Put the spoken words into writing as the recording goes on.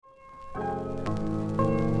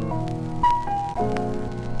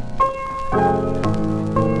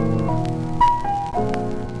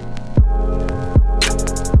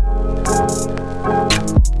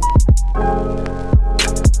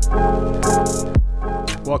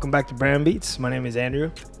Welcome back to Brandbeats. My name is Andrew.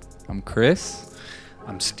 I'm Chris.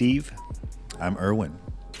 I'm Steve. I'm Erwin.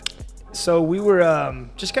 So we were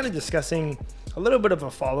just kind of discussing a little bit of a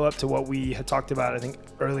follow-up to what we had talked about, I think,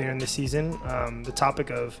 earlier in the season, the topic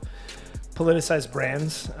of politicized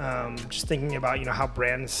brands. Just thinking about, how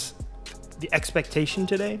brands, the expectation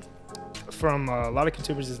today from a lot of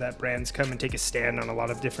consumers is that brands come and take a stand on a lot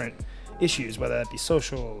of different issues, whether that be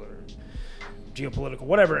social or geopolitical,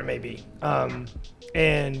 whatever it may be.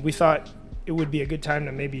 And we thought it would be a good time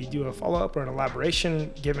to maybe do a follow-up or an elaboration,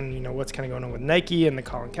 given, what's kind of going on with Nike and the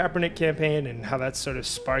Colin Kaepernick campaign and how that's sort of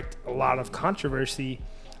sparked a lot of controversy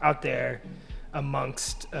out there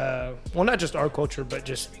amongst, not just our culture, but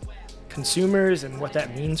just consumers and what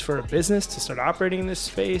that means for a business to start operating in this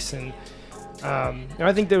space. And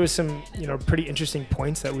I think there was some, pretty interesting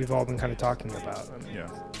points that we've all been kind of talking about.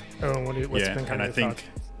 What's been kind of your thoughts?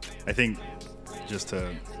 I think just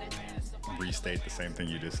to restate the same thing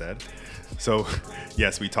you just said. So,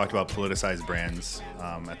 yes, we talked about politicized brands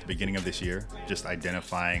at the beginning of this year, just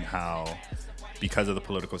identifying how, because of the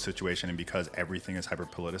political situation and because everything is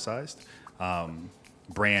hyper-politicized,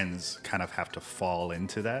 brands kind of have to fall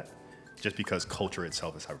into that just because culture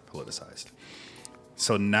itself is hyper-politicized.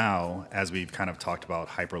 So now, as we've kind of talked about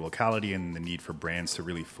hyper-locality and the need for brands to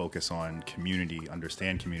really focus on community,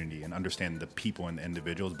 and understand the people and the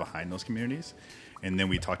individuals behind those communities. And then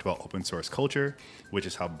we talked about open source culture, which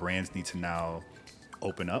is how brands need to now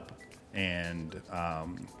open up and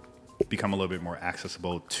become a little bit more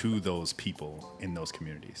accessible to those people in those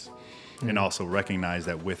communities. Mm-hmm. And also recognize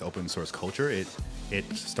that with open source culture, it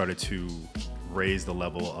started to raise the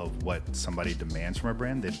level of what somebody demands from a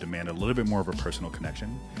brand. They demand a little bit more of a personal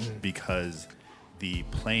connection because the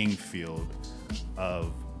playing field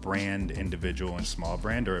of brand, individual, and small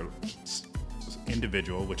brand, or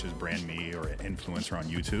individual, which is brand me or an influencer on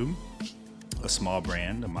YouTube, a small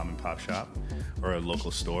brand, a mom and pop shop, or a local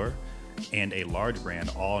store, and a large brand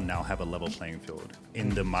all now have a level playing field in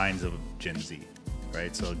the minds of Gen Z,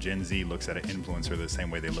 right? So Gen Z looks at an influencer the same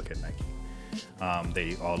way they look at Nike.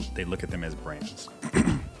 They look at them as brands.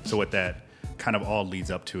 So what that kind of all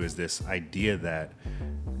leads up to is this idea that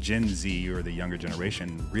Gen Z or the younger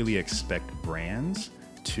generation really expect brands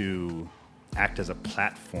to act as a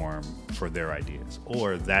platform for their ideas,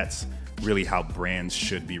 or that's really how brands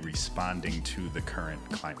should be responding to the current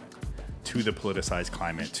climate, to the politicized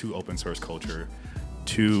climate, to open source culture,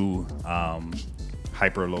 to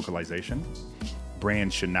hyper-localization.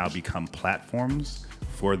 Brands should now become platforms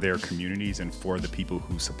for their communities and for the people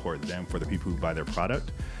who support them, for the people who buy their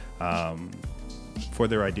product, for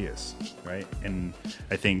their ideas, right? And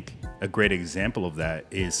I think a great example of that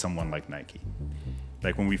is someone like Nike.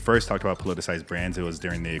 Like when we first talked about politicized brands, it was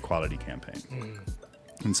during the equality campaign.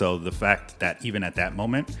 And so the fact that even at that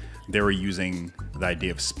moment, they were using the idea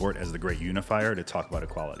of sport as the great unifier to talk about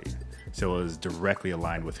equality. So it was directly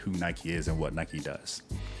aligned with who Nike is and what Nike does.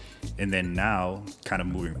 And then now, kind of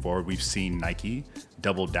moving forward, we've seen Nike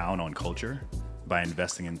double down on culture by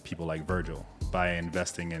investing in people like Virgil, by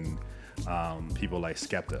investing in people like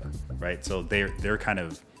Skepta, right? So they're kind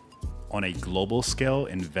of on a global scale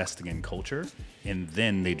investing in culture, and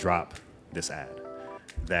then they drop this ad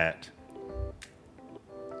that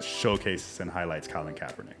showcases and highlights Colin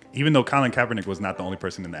Kaepernick. Even though Colin Kaepernick was not the only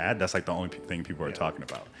person in the ad, that's like the only thing people are talking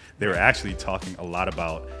about. They were actually talking a lot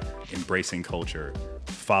about embracing culture,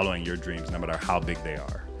 following your dreams, no matter how big they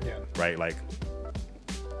are, right? Like,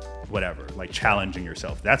 whatever, like challenging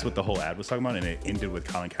yourself. That's what the whole ad was talking about, and it ended with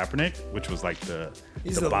Colin Kaepernick, which was like the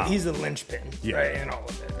bomb. He's the linchpin, right, in all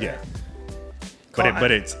of it. Right? Yeah.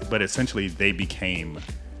 But essentially they became,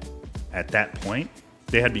 at that point,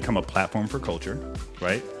 they had become a platform for culture,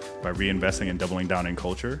 right? By reinvesting and doubling down in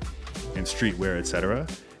culture and streetwear, etc.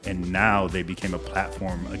 And now they became a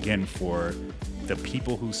platform again for the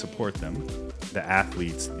people who support them, the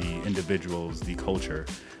athletes, the individuals, the culture.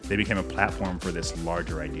 They became a platform for this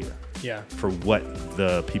larger idea. Yeah. For what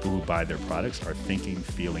the people who buy their products are thinking,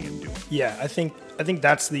 feeling, and doing. Yeah, I think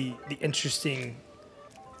that's the interesting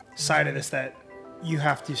side of this, that you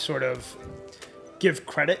have to sort of give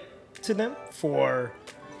credit to them for,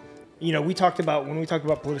 when we talked about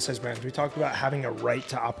politicized brands, we talked about having a right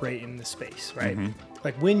to operate in the space, right? Mm-hmm.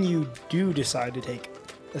 Like when you do decide to take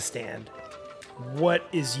a stand, what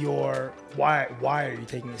is your why are you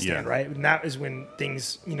taking a stand, right? And that is when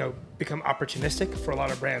things become opportunistic for a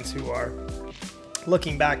lot of brands who are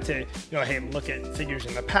looking back to hey, look at figures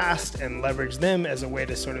in the past and leverage them as a way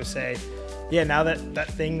to sort of say, now that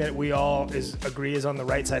thing that we all agree is on the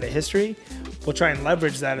right side of history, we'll try and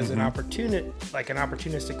leverage that as an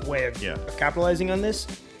opportunistic way of capitalizing on this.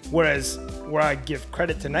 Whereas where I give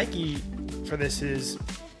credit to Nike for this is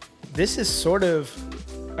this is sort of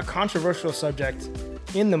a controversial subject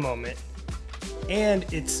in the moment, and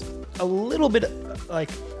it's a little bit like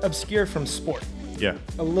obscure from sport. Yeah.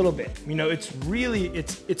 A little bit. You know, it's really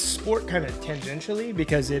it's sport kind of tangentially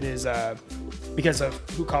because it is because of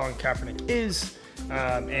who Colin Kaepernick is,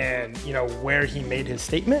 and you know where he made his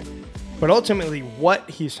statement. But ultimately, what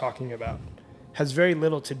he's talking about has very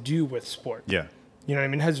little to do with sport. Yeah. You know what I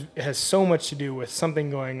mean? It has so much to do with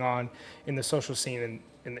something going on in the social scene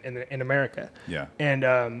in America. Yeah.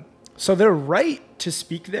 And so their right to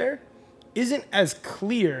speak there isn't as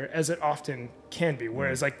clear as it often can be.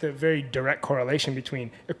 Whereas like the very direct correlation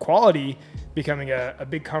between equality becoming a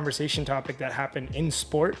big conversation topic that happened in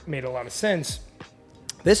sport made a lot of sense.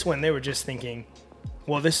 This one, they were just thinking,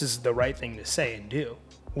 well, this is the right thing to say and do.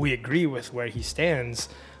 We agree with where he stands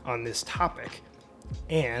on this topic,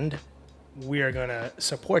 and we are going to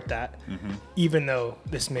support that, even though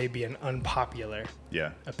this may be an unpopular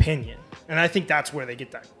opinion. And I think that's where they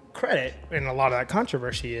get that credit, and a lot of that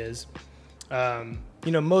controversy is,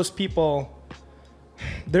 you know, most people,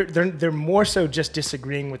 they're more so just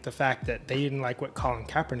disagreeing with the fact that they didn't like what Colin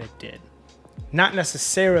Kaepernick did, not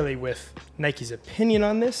necessarily with Nike's opinion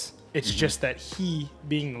on this. It's just that he,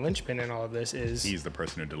 being the linchpin in all of this, he's the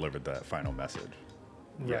person who delivered that final message.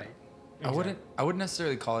 Right. Exactly. I wouldn't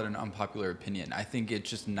necessarily call it an unpopular opinion. I think it's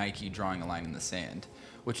just Nike drawing a line in the sand,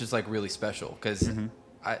 which is like really special because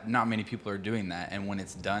not many people are doing that. And when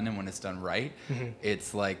it's done and when it's done right,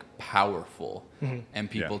 it's like powerful and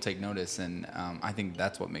people take notice. And I think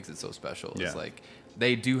that's what makes it so special. It's like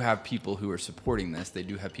they do have people who are supporting this. They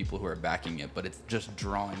do have people who are backing it, but it's just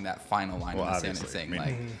drawing that final line in the sand and saying,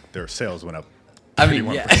 like, their sales went up. I mean,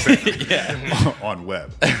 on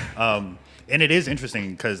web. And it is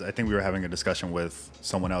interesting because I think we were having a discussion with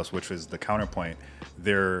someone else, which was the counterpoint.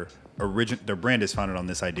 Their brand is founded on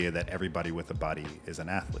this idea that everybody with a body is an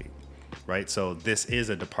athlete, right? So this is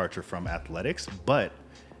a departure from athletics, but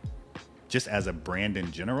just as a brand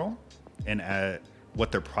in general, and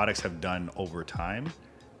what their products have done over time,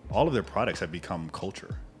 all of their products have become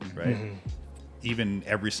culture, right? Even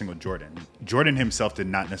every single Jordan. Jordan himself did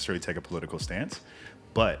not necessarily take a political stance,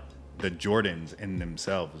 but the Jordans in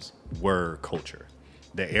themselves were culture.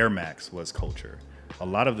 The Air Max was culture. A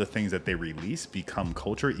lot of the things that they release become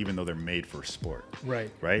culture, even though they're made for sport. Right.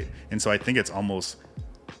 And so I think it's almost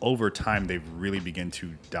over time they've really begun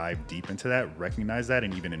to dive deep into that, recognize that,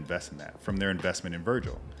 and even invest in that. From their investment in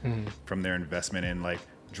Virgil, from their investment in like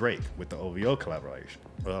Drake with the OVO collaboration.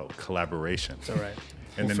 It's all right.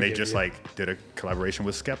 And then they just like did a collaboration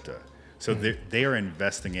with Skepta. So they are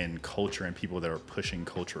investing in culture and people that are pushing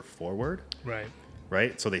culture forward.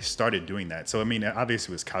 Right. So they started doing that. So I mean,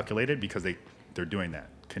 obviously it was calculated because they're doing that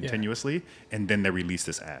continuously, and then they released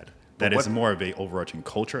this ad. That is more of a overarching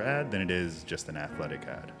culture ad than it is just an athletic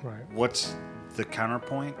ad. Right. What's the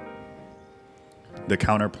counterpoint? The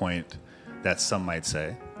counterpoint that some might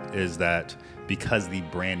say is that because the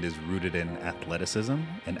brand is rooted in athleticism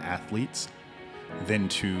and athletes, then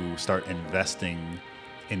to start investing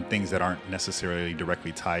in things that aren't necessarily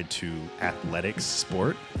directly tied to athletics,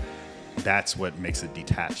 sport, that's what makes it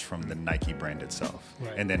detached from the Nike brand itself.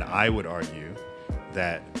 And then I would argue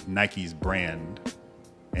that Nike's brand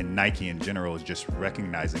and Nike in general is just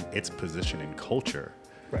recognizing its position in culture.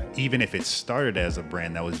 Even if it started as a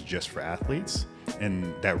brand that was just for athletes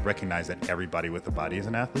and that recognized that everybody with a body is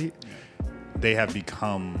an athlete, they're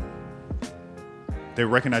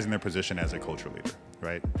recognizing their position as a culture leader,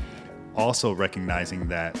 right? Also recognizing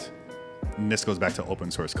that, and this goes back to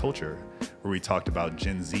open source culture, where we talked about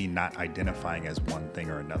Gen Z not identifying as one thing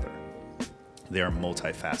or another. They are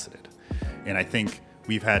multifaceted. And I think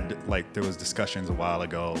we've had, like, there was discussions a while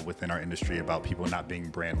ago within our industry about people not being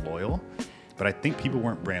brand loyal. But I think people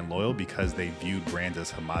weren't brand loyal because they viewed brands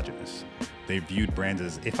as homogenous. They viewed brands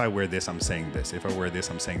as, if I wear this, I'm saying this. If I wear this,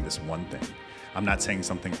 I'm saying this one thing. I'm not saying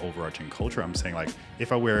something overarching culture. I'm saying, like,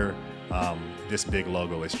 if I wear this big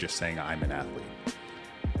logo, it's just saying I'm an athlete.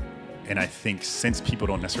 And I think since people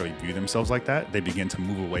don't necessarily view themselves like that, they begin to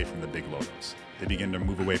move away from the big logos. They begin to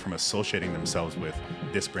move away from associating themselves with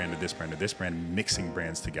this brand or this brand or this brand, mixing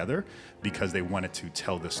brands together because they wanted to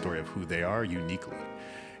tell the story of who they are uniquely.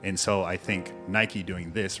 And so I think Nike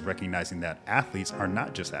doing this, recognizing that athletes are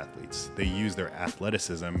not just athletes. They use their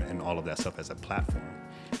athleticism and all of that stuff as a platform.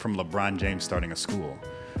 From LeBron James starting a school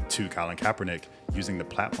to Colin Kaepernick using the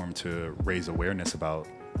platform to raise awareness about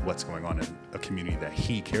what's going on in a community that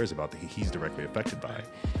he cares about, that he's directly affected by.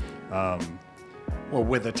 Well,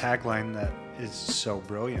 with a tagline that is so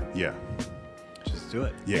brilliant. Yeah. Just do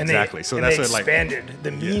it. Yeah, and exactly. So that's they expanded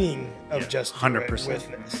the meaning of just 100% with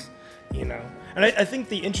this, you know. And I think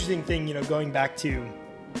the interesting thing, you know, going back to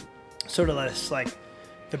sort of less like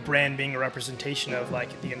the brand being a representation of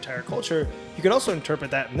like the entire culture. You could also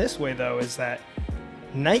interpret that in this way, though, is that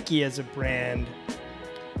Nike as a brand,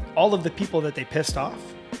 all of the people that they pissed off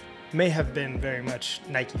may have been very much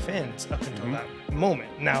Nike fans up until that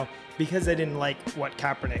moment. Now, because they didn't like what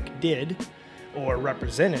Kaepernick did or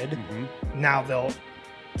represented, now they'll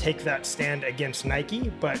take that stand against Nike.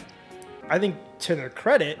 But I think to their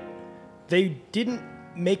credit, they didn't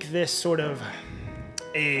make this sort of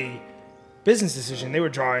a business decision. They were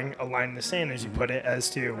drawing a line in the sand, as you put it, as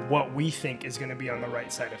to what we think is going to be on the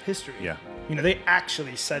right side of history. Yeah. You know, they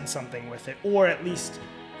actually said something with it, or at least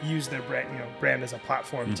use their brand, brand as a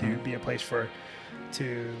platform to be a place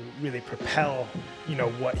to really propel,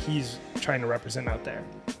 what he's trying to represent out there,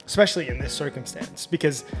 especially in this circumstance,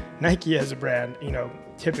 because Nike as a brand,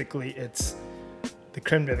 typically it's the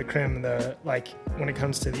creme de la creme. When it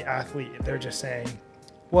comes to the athlete, they're just saying,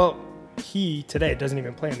 well, he today doesn't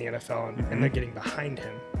even play in the NFL, and they're getting behind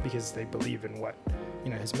him because they believe in what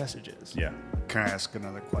his message is. Yeah. Can I ask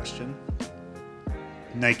another question?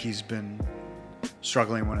 Nike's been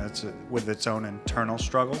struggling with its own internal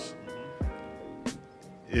struggles.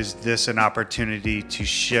 Is this an opportunity to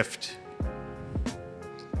shift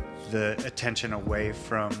the attention away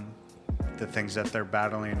from the things that they're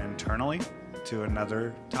battling internally to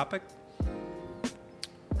another topic?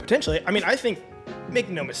 Potentially. I mean, I think, make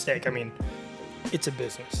no mistake, it's a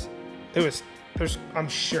business. I'm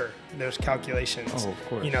sure there's calculations,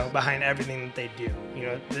 behind everything that they do.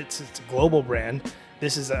 It's a global brand.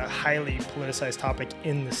 This is a highly politicized topic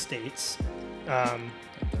in the States.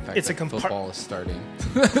 Football is starting.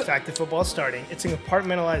 The fact that football is starting. It's a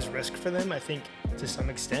compartmentalized risk for them, I think, to some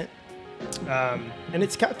extent. And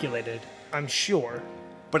it's calculated, I'm sure.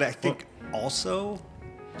 But I think also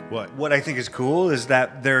What? what I think is cool is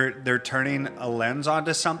that they're turning a lens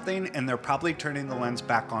onto something, and they're probably turning the lens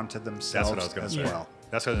back onto themselves That's what I was going to as say. well.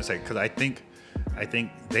 That's what I was going to say, because I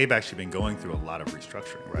think they've actually been going through a lot of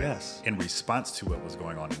restructuring, right? Yes. In response to what was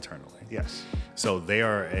going on internally. Yes. So they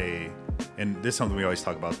are and this is something we always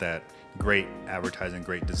talk about, that great advertising,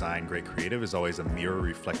 great design, great creative is always a mirror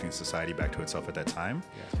reflecting society back to itself at that time.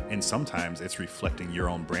 Yes. And sometimes it's reflecting your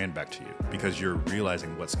own brand back to you because you're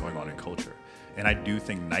realizing what's going on in culture. And I do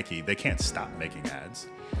think Nike, they can't stop making ads.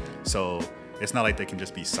 So it's not like they can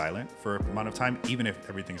just be silent for a amount of time, even if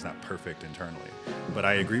everything's not perfect internally. But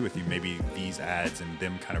I agree with you. Maybe these ads and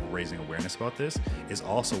them kind of raising awareness about this is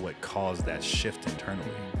also what caused that shift internally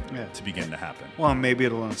to begin to happen. Well, maybe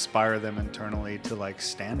it'll inspire them internally to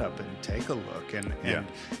stand up and take a look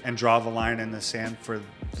and draw the line in the sand for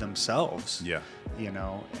themselves. Yeah.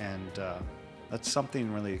 And that's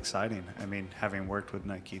something really exciting. Having worked with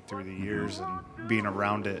Nike through the years and being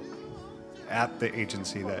around it at the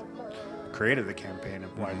agency that created the campaign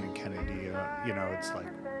of Wyden Kennedy, it's like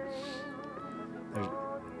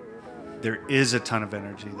there is a ton of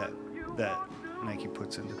energy that Nike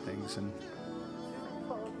puts into things and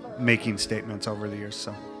making statements over the years.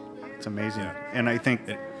 So it's amazing. Yeah. And I think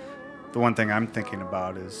the one thing I'm thinking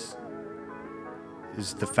about is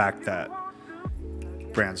the fact that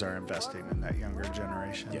brands are investing in that younger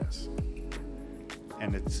generation. Yes.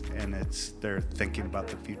 And it's they're thinking about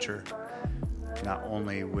the future, not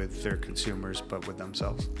only with their consumers but with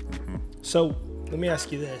themselves. So let me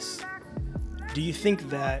ask you this. Do you think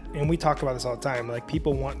that, and we talk about this all the time, like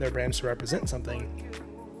people want their brands to represent something.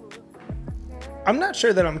 I'm not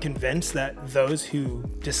sure that I'm convinced that those who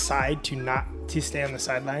decide to stay on the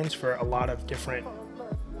sidelines for a lot of different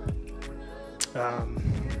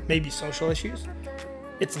maybe social issues,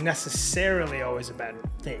 it's necessarily always a bad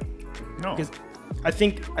thing. No. Because I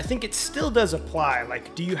think it still does apply.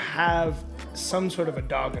 Like, do you have some sort of a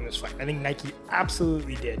dog in this fight? I think Nike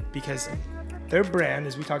absolutely did, because their brand,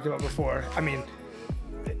 as we talked about before,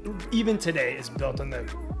 even today is built on the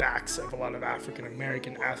backs of a lot of African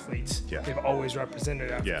American athletes. Yeah. They've always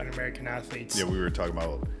represented African American athletes. Yeah, we were talking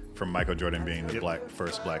about from Michael Jordan being the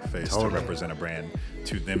first black face to represent a brand,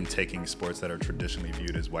 to them taking sports that are traditionally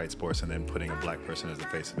viewed as white sports and then putting a black person as the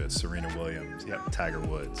face of it. Serena Williams, Tiger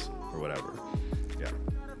Woods, or whatever. Yeah.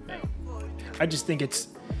 I just think it's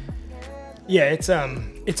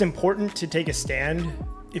important to take a stand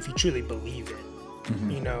if you truly believe it.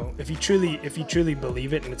 If you truly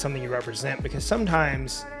believe it and it's something you represent, because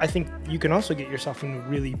sometimes I think you can also get yourself in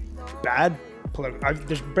really bad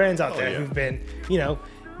there's brands out there who've been,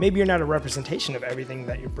 maybe you're not a representation of everything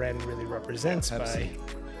that your brand really represents. Pepsi.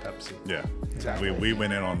 Yeah, exactly. We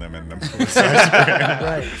went in on them in them.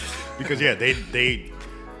 Right. Because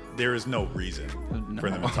there is no reason for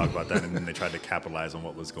them to talk about that, and then they tried to capitalize on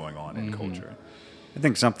what was going on in culture. I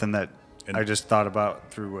think something that I just thought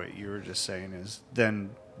about through what you were just saying is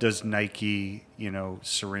then does Nike,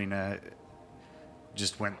 Serena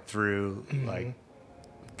just went through like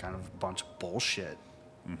kind of a bunch of bullshit,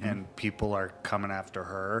 and people are coming after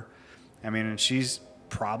her. I mean, and she's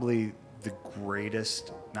probably the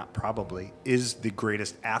greatest, not probably, is the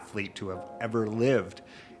greatest athlete to have ever lived.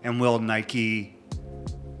 And will Nike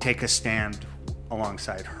take a stand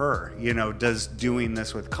alongside her? Does doing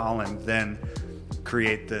this with Colin then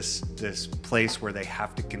create this place where they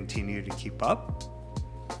have to continue to keep up?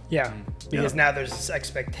 Yeah, because now there's this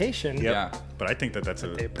expectation. Yep. Yeah. But I think that's a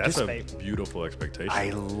participate. beautiful expectation. I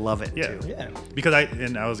love it too. Yeah. Because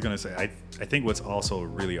I was gonna say I think what's also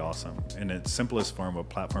really awesome in its simplest form what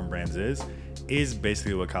platform brands is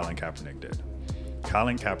basically what Colin Kaepernick did.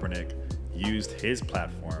 Colin Kaepernick used his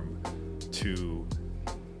platform to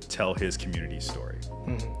tell his community story,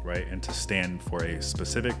 right? And to stand for a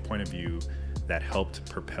specific point of view that helped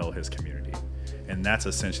propel his community. And that's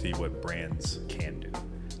essentially what brands can do.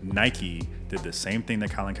 Nike did the same thing that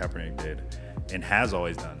Colin Kaepernick did and has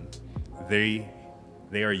always done. They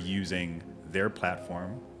are using their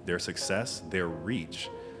platform, their success, their reach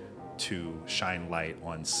to shine light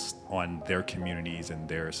on their communities and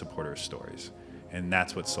their supporters' stories. And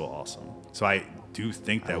that's what's so awesome. So I do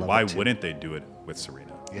think that why wouldn't they do it with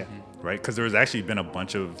Serena? Yeah. Right? Because there's actually been a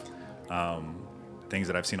bunch of things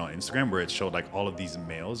that I've seen on Instagram where it showed like all of these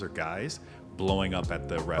males or guys blowing up at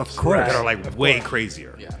the refs. Of course. That are like way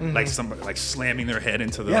crazier. Yeah. Like somebody like slamming their head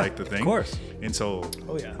into the the thing. Of course. And so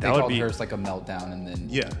They that would called be hers like a meltdown, and then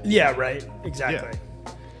Yeah, right. Exactly.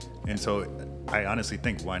 And so I honestly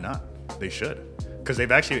think why not? They should. Because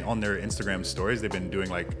they've actually on their Instagram stories they've been doing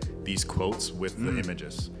like these quotes with the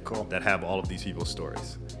images that have all of these people's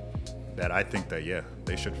stories. That I think that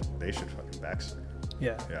they should fucking back.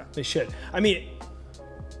 Yeah, Yeah. they should. I mean,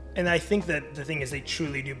 and I think that the thing is they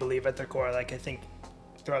truly do believe at their core, like I think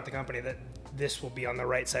throughout the company, that this will be on the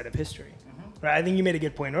right side of history. Right? I think you made a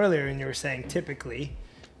good point earlier, and you were saying typically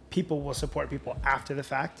people will support people after the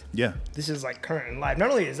fact. Yeah. This is like current and live.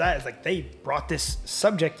 Not only is that, it's like they brought this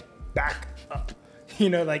subject back up.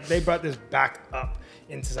 Like they brought this back up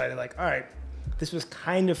in society. Like, all right, this was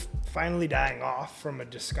kind of finally dying off from a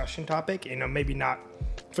discussion topic. Maybe not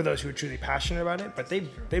for those who are truly passionate about it, but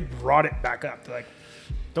they brought it back up. They're like,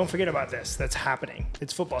 don't forget about this. That's happening.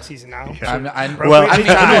 It's football season now. Yeah.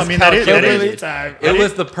 It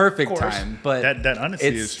was the perfect time, but that honestly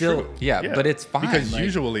it's is still, true. Yeah, but it's fine. Because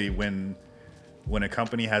usually when a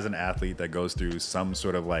company has an athlete that goes through some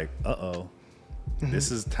sort of like,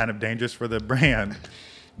 this is kind of dangerous for the brand,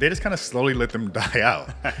 they just kind of slowly let them die out,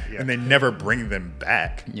 and they never bring them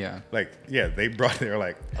back. Yeah. They're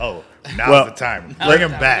like, now's the time. Bring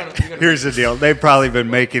them back. Here's the deal. They've probably been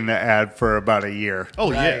making the ad for about a year.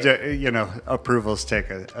 Oh, yeah. Approvals take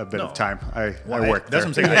a bit of time. I work That's there. what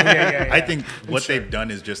I'm saying. I think what they've done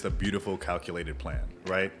is just a beautiful calculated plan,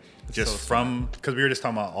 right? Just because we were just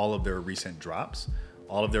talking about all of their recent drops,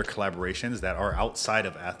 all of their collaborations that are outside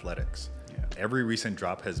of athletics. Yeah. Every recent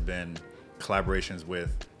drop has been collaborations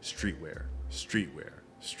with streetwear.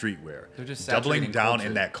 They're just doubling down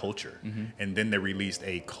in that culture. And then they released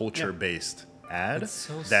a culture-based ad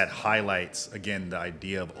that highlights, again, the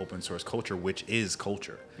idea of open source culture, which is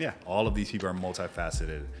culture. Yeah. All of these people are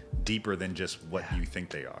multifaceted, deeper than just what you think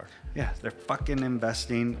they are. Yeah, they're fucking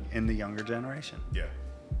investing in the younger generation. Yeah.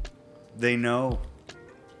 They know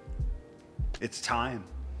it's time.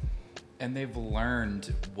 And they've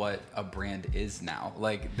learned what a brand is now.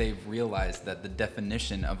 Like, they've realized that the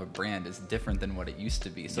definition of a brand is different than what it used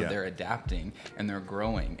to be. So they're adapting and they're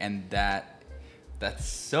growing. And that's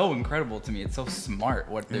so incredible to me. It's so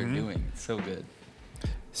smart what they're doing. It's so good.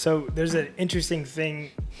 So there's an interesting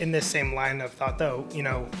thing in this same line of thought, though.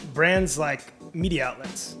 Brands like media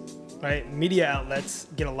outlets, right? Media outlets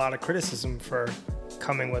get a lot of criticism for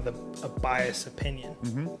coming with a biased opinion.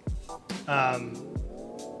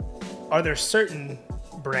 Are there certain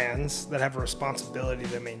brands that have a responsibility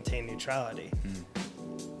to maintain neutrality?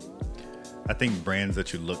 I think brands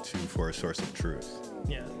that you look to for a source of truth.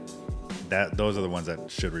 Yeah. Those are the ones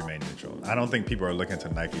that should remain neutral. I don't think people are looking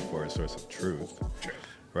to Nike for a source of truth. True.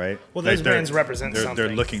 Right? Well, those brands represent something.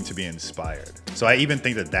 They're looking to be inspired. So I even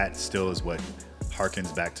think that still is what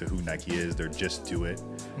harkens back to who Nike is. They're just do it.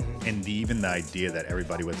 And even the idea that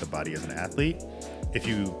everybody with a body is an athlete, if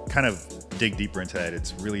you kind of dig deeper into that,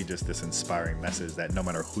 it's really just this inspiring message that no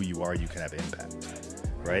matter who you are, you can have impact,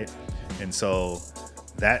 right? And so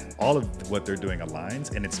that all of what they're doing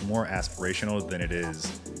aligns, and it's more aspirational than it is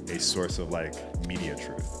a source of like media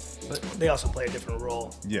truth. But they also play a different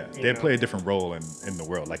role. Yeah, they play a different role in the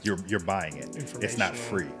world. Like you're buying it. It's not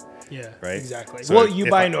free. Yeah, right? Exactly. So well, you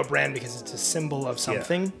buy into a brand because it's a symbol of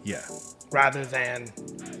something. Yeah. Rather than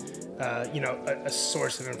a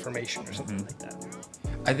source of information or something like that.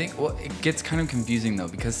 I think, well, it gets kind of confusing though,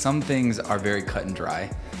 because some things are very cut and dry,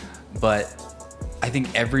 but I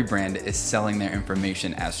think every brand is selling their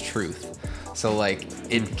information as truth. So like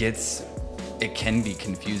it can be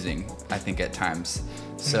confusing, I think, at times.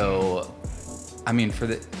 So, I mean, for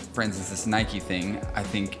instance, this Nike thing, I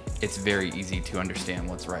think it's very easy to understand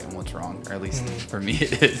what's right and what's wrong, or at least for me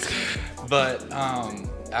it is. But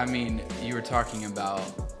I mean, you were talking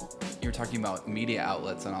about media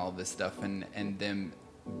outlets and all of this stuff, and them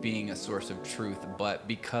being a source of truth, but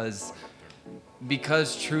because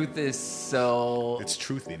truth is so, It's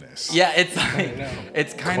truthiness. yeah, it's like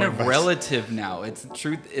it's kind of Cornbus. relative now.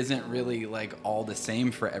 Truth isn't really like all the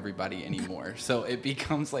same for everybody anymore. So it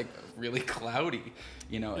becomes like really cloudy.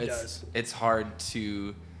 It's hard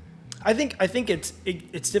to. I think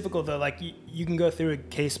it's difficult though. Like you can go through it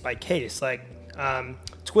case by case. Like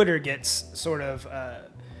Twitter gets sort of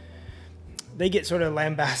they get sort of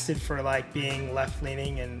lambasted for like being left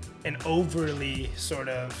leaning and overly sort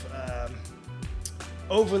of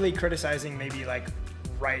overly criticizing maybe like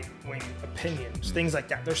right wing opinions, things like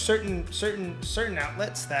that. There's certain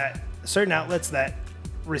outlets that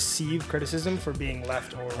receive criticism for being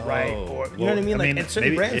left or right, or you know what I mean. Like, and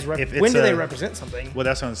certain brands, when do they represent something? Well,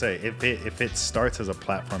 that's what I'm saying. If it starts as a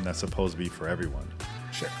platform that's supposed to be for everyone,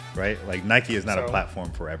 Sure. right? Like Nike is not a So-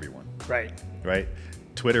 platform for everyone, Right. right?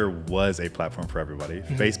 Twitter was a platform for everybody.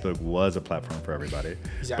 Facebook was a platform for everybody.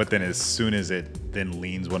 Exactly. But then as soon as it then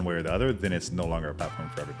leans one way or the other, then it's no longer a platform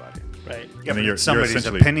for everybody. Right. Yeah, I mean, but you're it's somebody's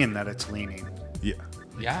essentially- opinion that it's leaning. Yeah.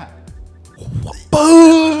 Yeah.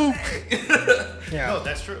 Boom! Yeah. No,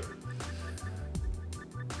 that's true.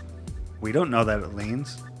 We don't know that it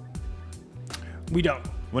leans. We don't.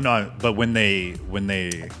 Well, no, but when they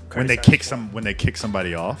Criticize kick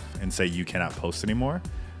somebody off and say you cannot post anymore,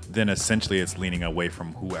 then essentially it's leaning away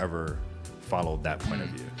from whoever followed that point of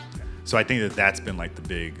view. So I think that's been like the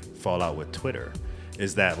big fallout with Twitter,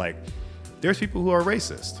 is that like there's people who are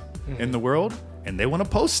racist in the world and they want to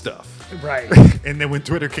post stuff, Right. and then when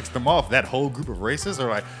Twitter kicks them off, that whole group of racists are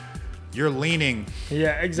like, you're leaning.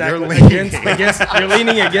 Yeah. Exactly. You're leaning. You're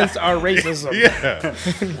leaning against our racism. Yeah.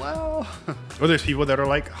 Well, Or there's people that are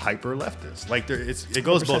like hyper leftists. Like it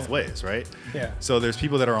goes both 100%. ways, right? Yeah. So there's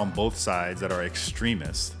people that are on both sides that are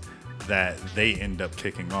extremists that they end up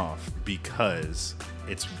kicking off because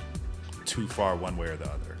it's too far one way or the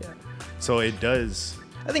other. Yeah. So it does.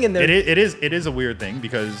 I think in there. It is a weird thing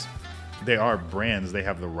because they are brands. They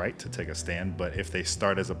have the right to take a stand, but if they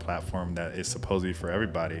start as a platform that is supposed to be for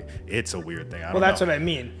everybody, it's a weird thing. Well, that's what I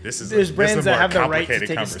mean. There's There's brands a that more have the right to complicated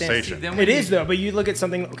take a conversation. stand. Then It is though, but you look at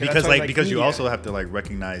something okay, because you media. also have to like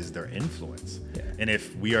recognize their influence. Yeah. And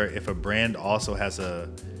if a brand also has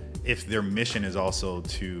if their mission is also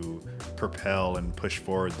to propel and push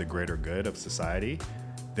forward the greater good of society,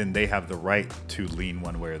 then they have the right to lean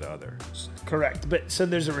one way or the other. Correct. But so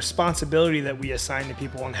there's a responsibility that we assign to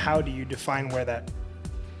people, and how do you define where that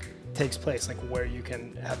takes place, like where you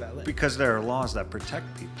can have that link? because there are laws that protect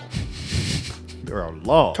people. There are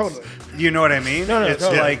laws. Totally. You know what I mean? No, It's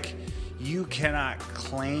totally. like you cannot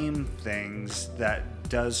claim things that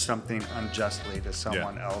does something unjustly to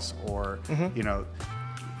someone else, or you know,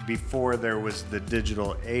 before there was the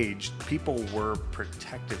digital age, people were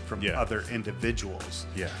protected from other individuals.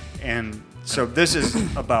 Yeah. And so this is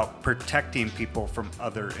about protecting people from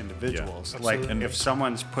other individuals. Like Absolutely. if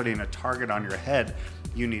someone's putting a target on your head,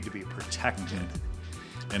 you need to be protected.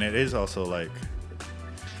 And it is also like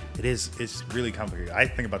it's really complicated. I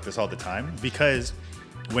think about this all the time because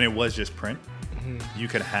when it was just print, you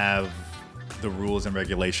could have the rules and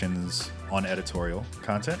regulations on editorial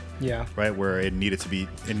content. Yeah. Right, where it needed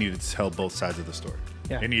to tell both sides of the story.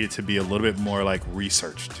 Yeah. It needed to be a little bit more like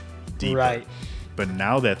researched, deeper. Right. But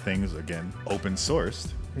now that things again open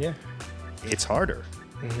sourced, Yeah. it's harder.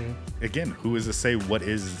 Again, who is to say what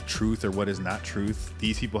is truth or what is not truth?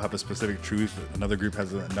 These people have a specific truth. Another group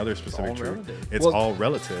has another specific truth. relative. It's Well, all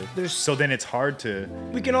relative. So then it's hard to.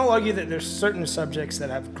 We can all argue that there's certain subjects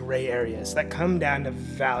that have gray areas that come down to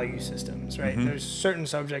value systems, right? There's certain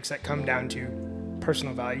subjects that come down to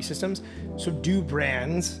personal value systems. So do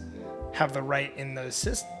brands have the right in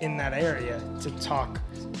in that area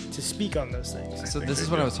to speak on those things? So this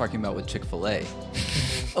is what I was talking about with Chick-fil-A.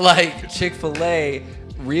 Like Chick-fil-A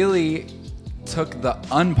really took the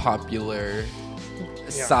unpopular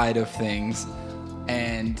side of things,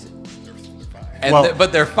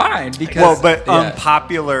 but they're fine because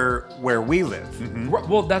unpopular where we live.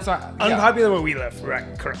 Well, that's not Unpopular where we live,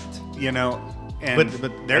 right? Correct. You know, and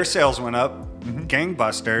But their sales went up,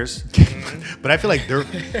 gangbusters. But I feel like they're.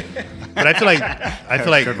 But I feel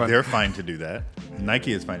like Good one. they're fine to do that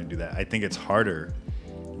Nike is fine to do that. I think it's harder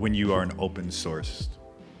when you are an open source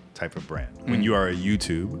type of brand. When you are a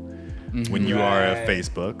YouTube, when you are a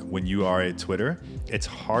Facebook, when you are a Twitter, it's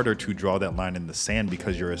harder to draw that line in the sand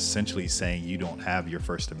because you're essentially saying you don't have your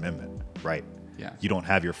First Amendment, right? Yeah. You don't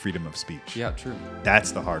have your freedom of speech. Yeah, true.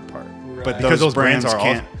 That's the hard part. Right. But Because those brands brands are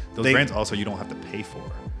can't. brands also you don't have to pay for.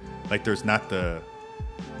 Like there's not the,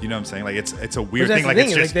 you know what I'm saying? Like it's a weird But that's thing. Like the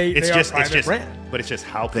it's thing, just like they it's are just a it's private just brand. but it's just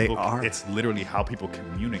how They people. are. It's literally how people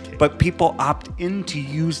communicate. But people opt in to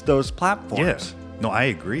use those platforms. yes, no, I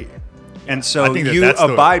agree. And so I think you that's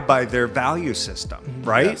the- abide by their value system,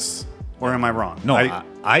 right? Yes. Or am I wrong? No,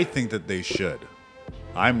 I think that they should.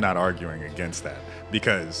 I'm not arguing against that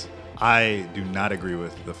because I do not agree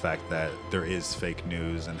with the fact that there is fake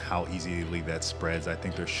news and how easily that spreads. I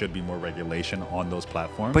think there should be more regulation on those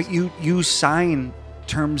platforms. But you sign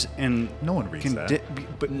terms and No one reads that.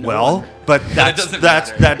 But No well, one. but But it doesn't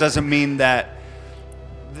matter. that doesn't mean that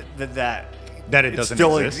that it it doesn't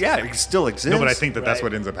still exist. Yeah, it still exists. No, but I think that that's Right.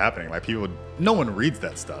 what ends up happening. Like no one reads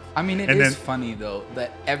that stuff. I mean, it And is then- funny though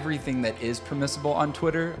that everything that is permissible on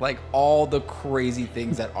Twitter, like all the crazy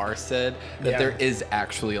things that are said, that Yeah. there is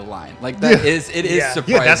actually a line. Like that is Yeah.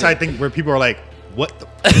 surprising. Yeah, that's I think where people are like, "What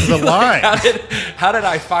the is the line?" How did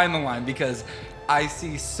I find the line? Because I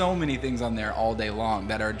see so many things on there all day long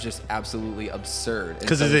that are just absolutely absurd. And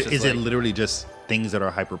Because so is it's it just is it like- literally just things that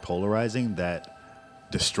are hyperpolarizing that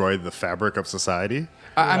destroy the fabric of society?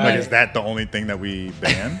 I Like, mean, is that the only thing that we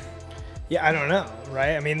ban? Yeah, I don't know,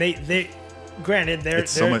 right? I mean, they granted their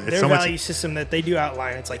It's so much- it's their so much- value system that they do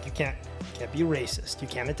outline. It's like you can't be racist, you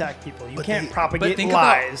can't attack people, you can't but propagate think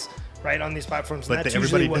about- lies, right, on these platforms. But And that's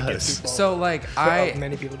everybody usually what does. gets people. So like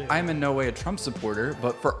many people do. I'm in no way a Trump supporter,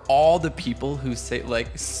 but for all the people who say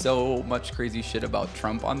like so much crazy shit about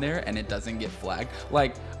Trump on there and it doesn't get flagged,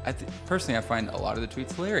 like personally I find a lot of the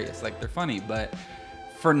tweets hilarious, like they're funny, but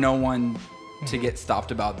for no one to get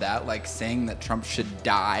stopped about that, like saying that Trump should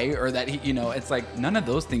die or that he, it's like none of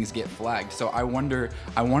those things get flagged. So I want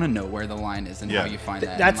to know where the line is and Yeah. how you find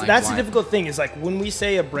that. That's and, like, that's the why- difficult thing is like when we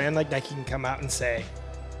say a brand like Nike can come out and say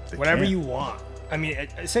They whatever can't. you want. I mean,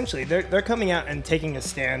 essentially they're coming out and taking a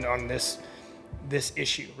stand on this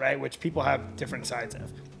issue, right? Which people have different sides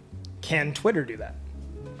of. Can Twitter do that?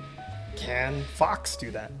 Can Fox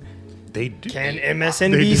do that? They do. Can They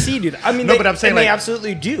MSNBC do that? I mean, No, they, but I'm saying, and they like-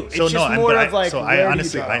 absolutely do. It's So just no, more of like. so where do I you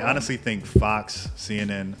draw the line? honestly think Fox,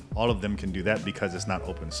 CNN, all of them can do that because it's not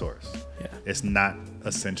open source. Yeah. It's not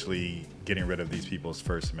essentially getting rid of these people's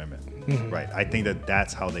First Amendment, Mm-hmm. right? I think that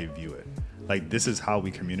that's how they view it. Like this is how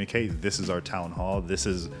we communicate. This is our town hall. This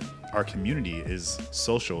is our community. Is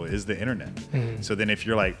social. Is the internet. Mm-hmm. So then if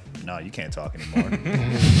you're like, no, you can't talk anymore,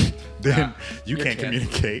 then you can't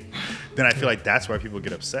communicate. Then I feel like that's why people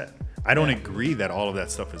get upset. I don't agree that all of that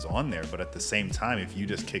stuff is on there, but at the same time, if you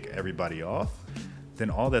just kick everybody off, then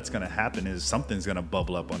all that's going to happen is something's going to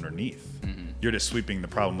bubble up underneath. You're just sweeping the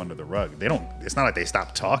problem under the rug. It's not like they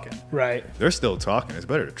stopped talking. Right. They're still talking. It's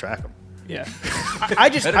better to track them. Yeah. I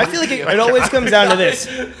feel like it always comes down to this.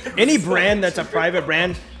 Any brand that's a private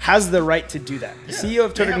brand has the right to do that. The CEO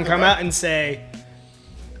of Twitter can come out and say,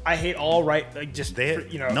 I hate all right, like just, They-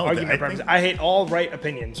 for, no, argument I purposes. think- I hate all right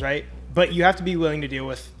opinions, right? But you have to be willing to deal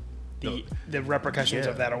with the repercussions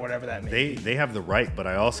of that or whatever that may be. They have the right, but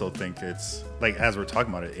I also think it's like as we're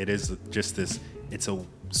talking about it, it is just this. It's a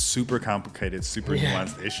super complicated, super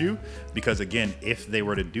nuanced issue because again, if they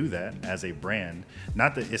were to do that as a brand,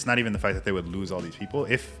 it's not even the fact that they would lose all these people.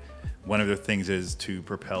 If one of their things is to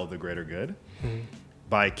propel the greater good,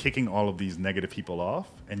 by kicking all of these negative people off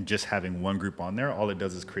and just having one group on there, all it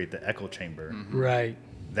does is create the echo chamber Right.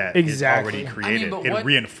 that Exactly. is already created. but It what-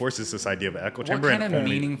 reinforces this idea of an echo What chamber. kind and of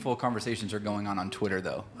only- meaningful conversations are going on Twitter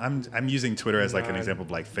though? I'm using Twitter as like an example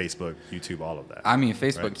of like Facebook, YouTube, all of that. I mean,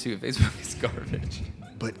 Facebook Right. too. Facebook is garbage.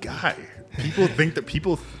 But guy, people think that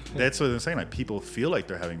that's what I'm saying. Like people feel like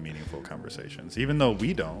they're having meaningful conversations, even though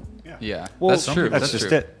we don't. Yeah, Well, that's some true. people- That's just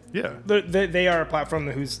true. it. Yeah. They are a platform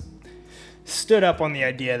who's stood up on the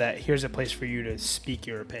idea that here's a place for you to speak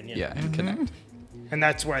your opinion. Yeah, and connect. And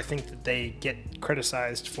that's where I think that they get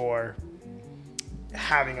criticized for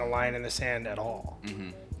having a line in the sand at all,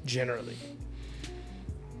 generally.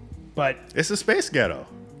 But It's a space ghetto.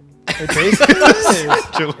 it basically is.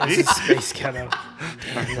 Actually. It's a space ghetto.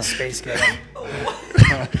 It's a space ghetto.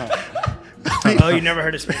 Oh, you never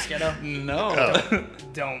heard of space ghetto? No.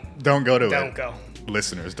 Don't go to Don't it. go.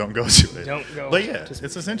 Listeners, don't go to it. Don't go But yeah, to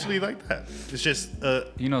it's essentially like that. It's just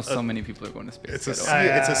So many people are going to space. it's a Ghetto.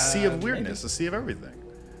 sea, it's a sea of maybe. weirdness, a sea of everything.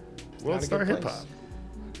 World Not a star good hip place.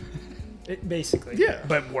 hop. Basically. Yeah.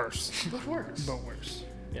 But worse. But worse. But worse.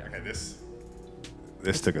 Yeah. Okay, this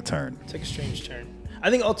this took a turn. It's like a strange turn. I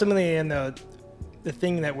think ultimately, and the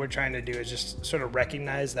thing that we're trying to do is just sort of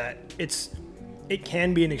recognize that it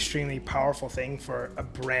can be an extremely powerful thing for a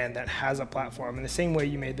brand that has a platform. In the same way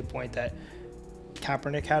you made the point that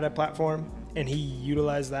Kaepernick had a platform and he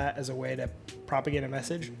utilized that as a way to propagate a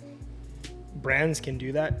message. Brands can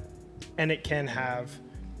do that, and it can have,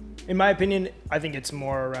 in my opinion, I think it's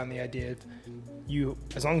more around the idea of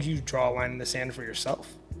as long as you draw a line in the sand for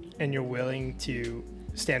yourself and you're willing to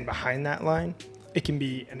stand behind that line, it can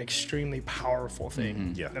be an extremely powerful thing.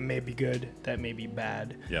 Mm-hmm. Yeah. That may be good, that may be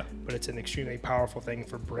bad. Yeah. But it's an extremely powerful thing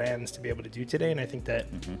for brands to be able to do today. And I think that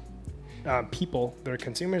people, their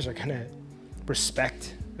consumers, are going to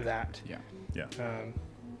respect that. Yeah. Yeah.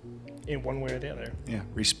 In one way or the other. Yeah,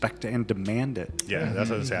 respect and demand it. Yeah, that's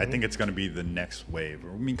what I say. I think it's going to be the next wave. I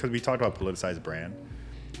mean, because we talked about politicized brand.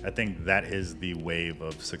 I think that is the wave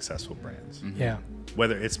of successful brands. Mm-hmm. Yeah.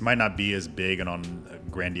 Whether it might not be as big and on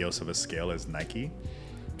grandiose of a scale as Nike,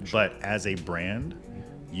 but as a brand,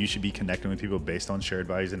 you should be connecting with people based on shared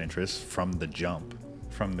values and interests from the jump,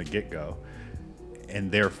 from the get-go.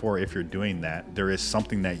 And therefore, if you're doing that, there is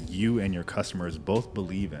something that you and your customers both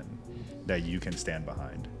believe in that you can stand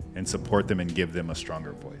behind and support them and give them a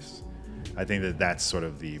stronger voice. I think that that's sort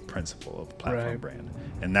of the principle of platform brand.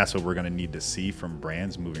 And that's what we're going to need to see from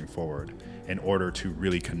brands moving forward in order to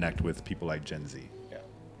really connect with people like Gen Z. Yeah.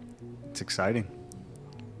 It's exciting.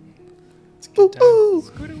 It's a good time.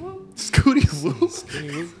 Scooty woo.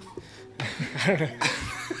 I don't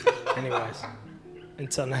know. Anyways,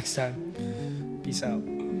 until next time, peace out.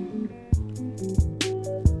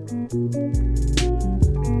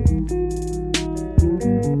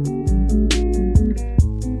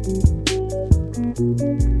 Thank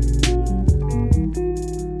you.